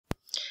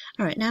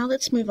All right, now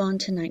let's move on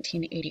to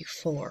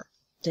 1984.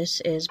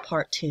 This is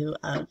part 2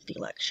 of the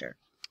lecture.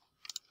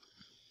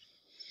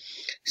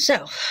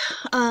 So,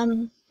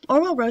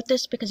 Orwell wrote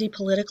this because he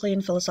politically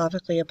and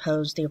philosophically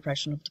opposed the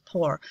oppression of the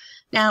poor.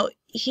 Now,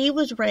 he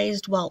was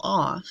raised well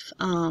off,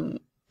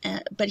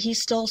 but he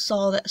still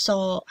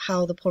saw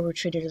how the poor were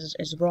treated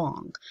as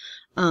wrong.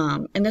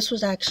 And this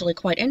was actually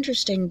quite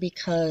interesting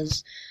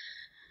because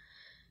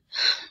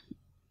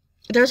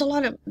there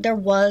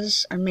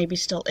was, or maybe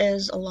still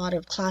is, a lot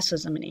of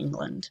classism in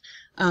England.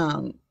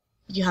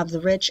 You have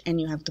the rich and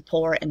you have the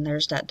poor, and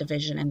there's that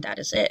division, and that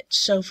is it.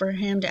 So for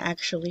him to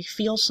actually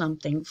feel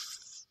something,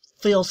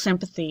 feel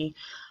sympathy,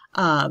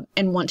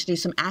 and want to do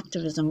some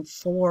activism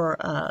for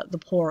the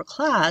poor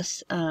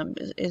class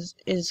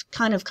is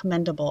kind of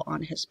commendable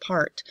on his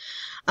part.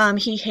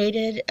 He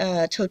hated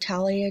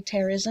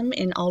totalitarianism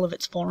in all of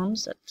its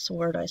forms. That's a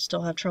word I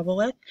still have trouble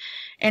with.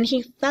 And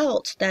he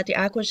felt that the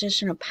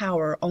acquisition of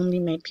power only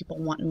made people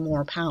want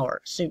more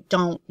power. So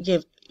don't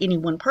give any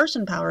one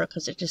person power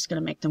because it's just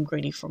going to make them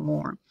greedy for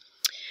more.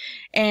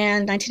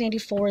 And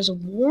 1984 is a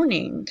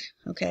warning,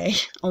 okay,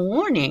 a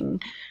warning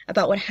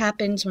about what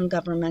happens when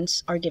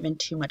governments are given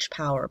too much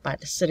power by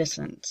the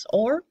citizens,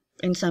 or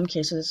in some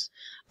cases,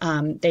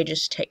 they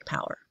just take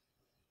power.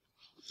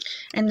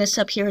 And this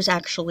up here is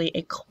actually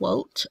a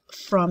quote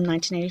from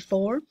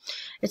 1984.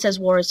 It says,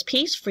 "War is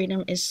peace,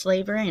 freedom is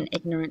slavery, and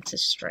ignorance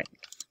is strength."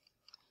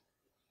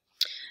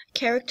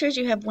 Characters,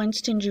 you have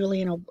Winston,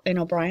 Julie, and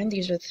O'Brien.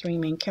 These are the three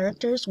main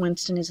characters.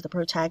 Winston is the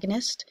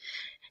protagonist.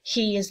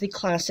 He is the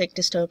classic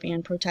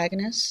dystopian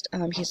protagonist.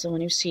 He's the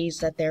one who sees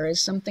that there is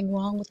something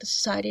wrong with the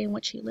society in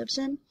which he lives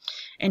in,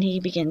 and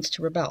he begins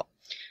to rebel.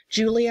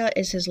 Julia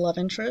is his love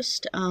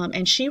interest,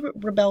 and she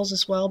rebels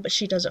as well, but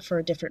she does it for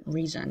a different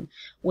reason,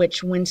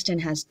 which Winston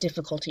has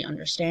difficulty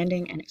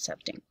understanding and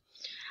accepting.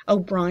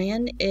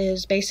 O'Brien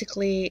is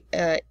basically,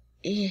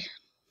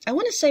 I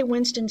want to say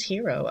Winston's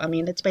hero. I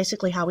mean, that's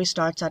basically how he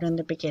starts out in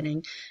the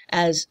beginning,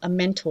 as a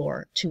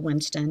mentor to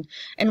Winston.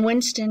 And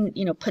Winston,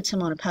 puts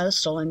him on a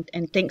pedestal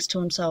and thinks to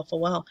himself,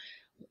 well,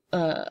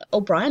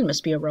 O'Brien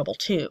must be a rebel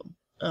too.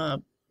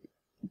 But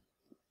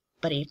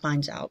he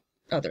finds out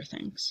other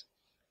things.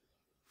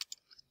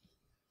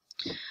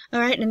 All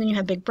right, and then you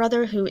have Big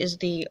Brother, who is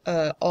the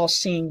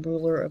all-seeing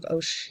ruler of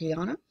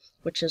Oceania,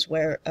 which is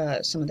where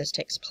some of this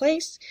takes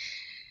place.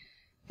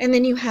 And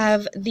then you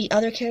have the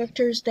other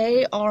characters.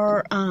 They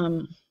are,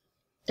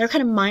 they're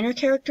kind of minor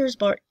characters,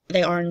 but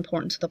they are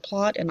important to the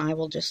plot, and I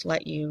will just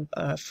let you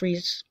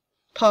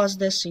pause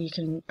this so you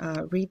can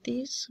read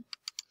these.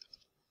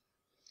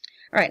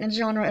 All right, and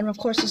genre, and of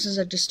course this is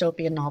a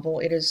dystopian novel.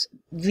 It is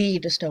the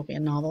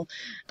dystopian novel.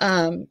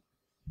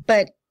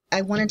 But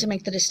I wanted to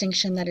make the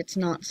distinction that it's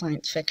not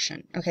science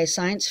fiction. Okay,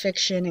 science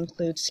fiction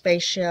includes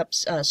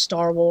spaceships,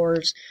 Star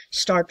Wars,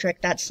 Star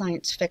Trek. That's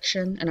science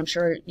fiction, and I'm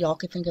sure y'all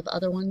could think of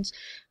other ones.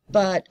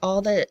 But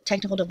all the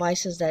technical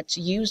devices that's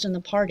used in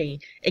the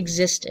party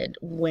existed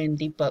when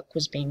the book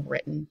was being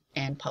written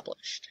and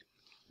published.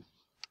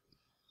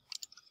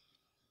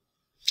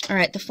 All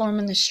right, the form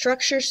and the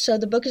structure. So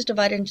the book is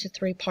divided into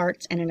 3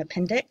 parts and an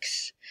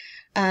appendix.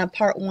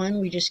 Part 1,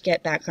 we just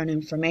get background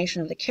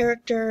information of the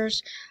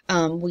characters.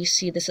 We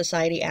see the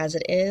society as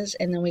it is,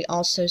 and then we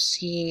also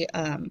see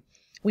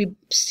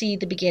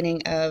the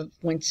beginning of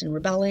Winston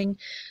rebelling.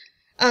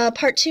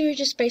 Part 2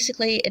 just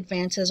basically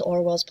advances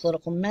Orwell's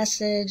political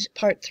message.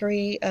 Part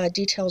 3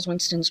 details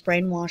Winston's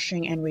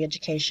brainwashing and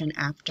re-education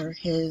after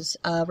his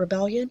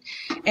rebellion.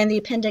 And the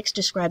appendix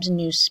describes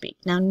newspeak.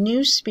 Now,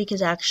 newspeak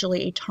is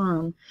actually a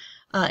term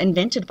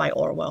invented by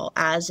Orwell,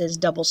 as is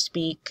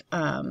doublespeak,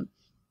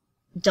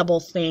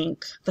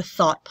 doublethink, the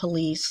thought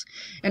police.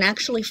 And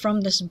actually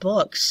from this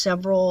book,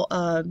 several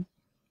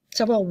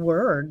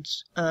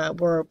words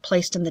were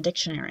placed in the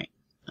dictionary.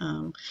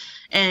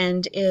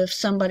 And if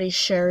somebody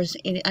shares,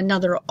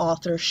 another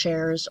author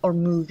shares, or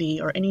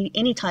movie, or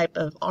any type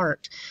of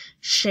art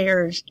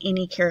shares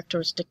any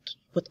characteristic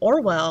with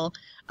Orwell,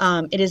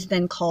 it is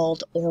then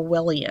called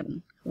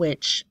Orwellian,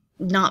 which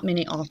not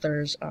many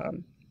authors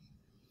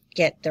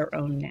get their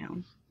own now.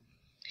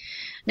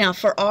 Now,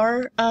 for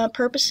our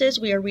purposes,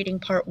 we are reading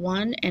part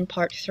 1 and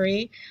part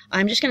 3.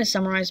 I'm just going to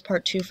summarize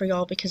part 2 for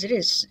y'all because it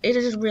is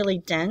really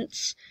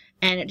dense.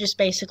 And it just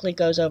basically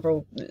goes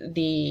over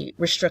the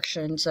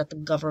restrictions that the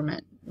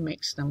government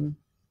makes them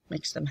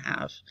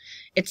have.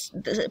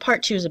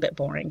 Part 2 is a bit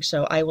boring,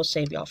 so I will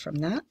save y'all from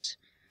that.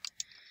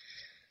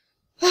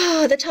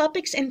 The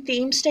topics and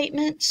theme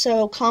statement.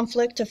 So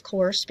conflict, of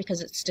course,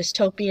 because it's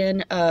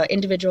dystopian.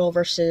 Individual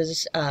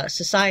versus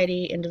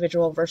society.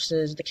 Individual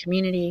versus the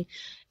community.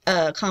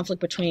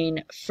 Conflict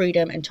between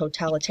freedom and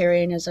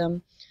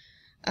totalitarianism.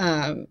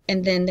 And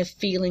then the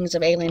feelings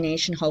of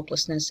alienation,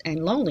 hopelessness,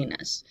 and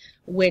loneliness,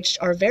 which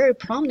are very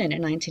prominent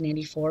in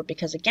 1984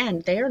 because,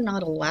 again, they are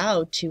not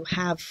allowed to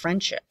have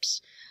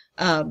friendships.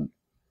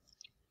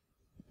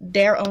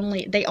 They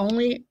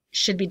only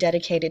should be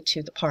dedicated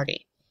to the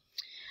party.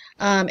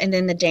 And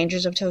then the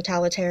dangers of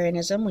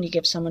totalitarianism. When you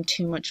give someone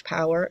too much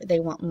power, they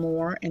want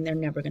more, and they're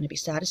never going to be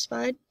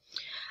satisfied.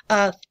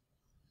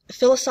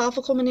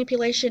 philosophical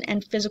manipulation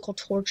and physical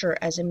torture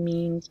as a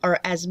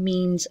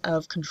means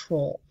of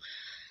control.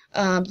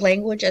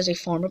 Language as a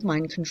form of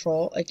mind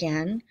control.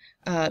 Again,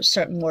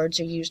 certain words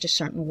are used a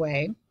certain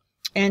way,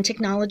 and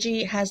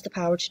technology has the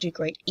power to do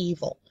great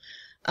evil.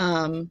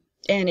 And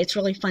it's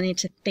really funny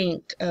to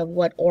think of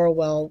what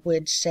Orwell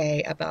would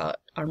say about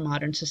our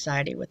modern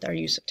society with our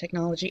use of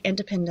technology and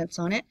dependence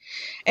on it,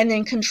 and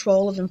then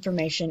control of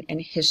information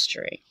and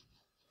history.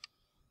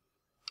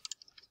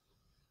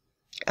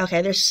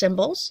 Okay, there's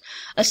symbols.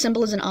 A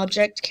symbol is an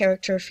object,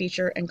 character,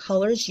 feature, and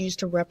colors used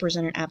to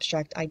represent an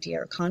abstract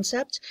idea or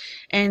concept.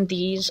 And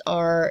these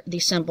are the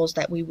symbols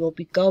that we will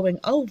be going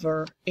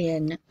over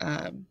in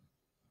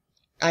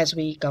as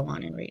we go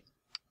on and read.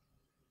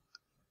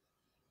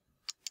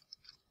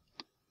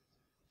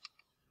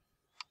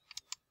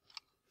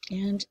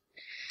 And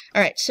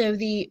all right, so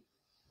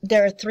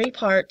there are 3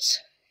 parts,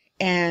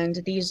 and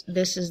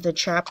this is the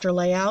chapter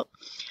layout.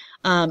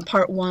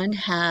 Part 1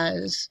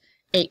 has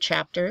 8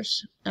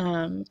 chapters.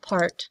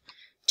 Part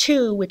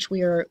 2, which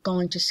we are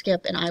going to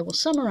skip and I will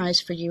summarize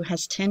for you,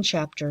 has 10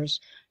 chapters.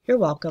 You're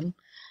welcome.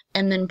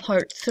 And then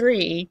part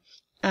 3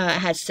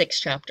 has 6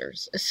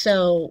 chapters.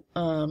 So,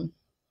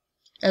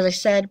 as I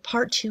said,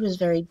 part 2 is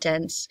very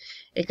dense.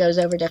 It goes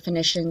over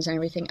definitions and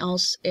everything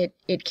else.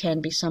 It can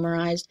be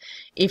summarized.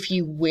 If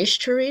you wish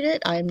to read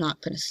it, I'm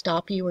not going to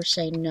stop you or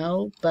say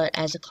no, but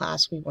as a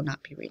class, we will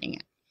not be reading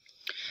it.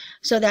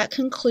 So that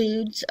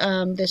concludes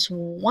this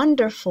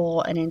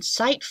wonderful and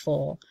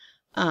insightful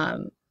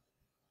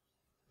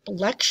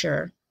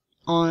lecture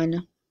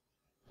on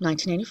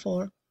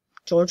 1984,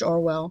 George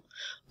Orwell,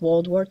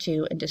 World War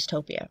II, and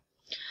Dystopia.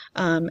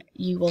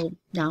 You will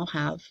now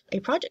have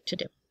a project to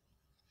do.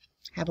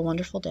 Have a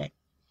wonderful day.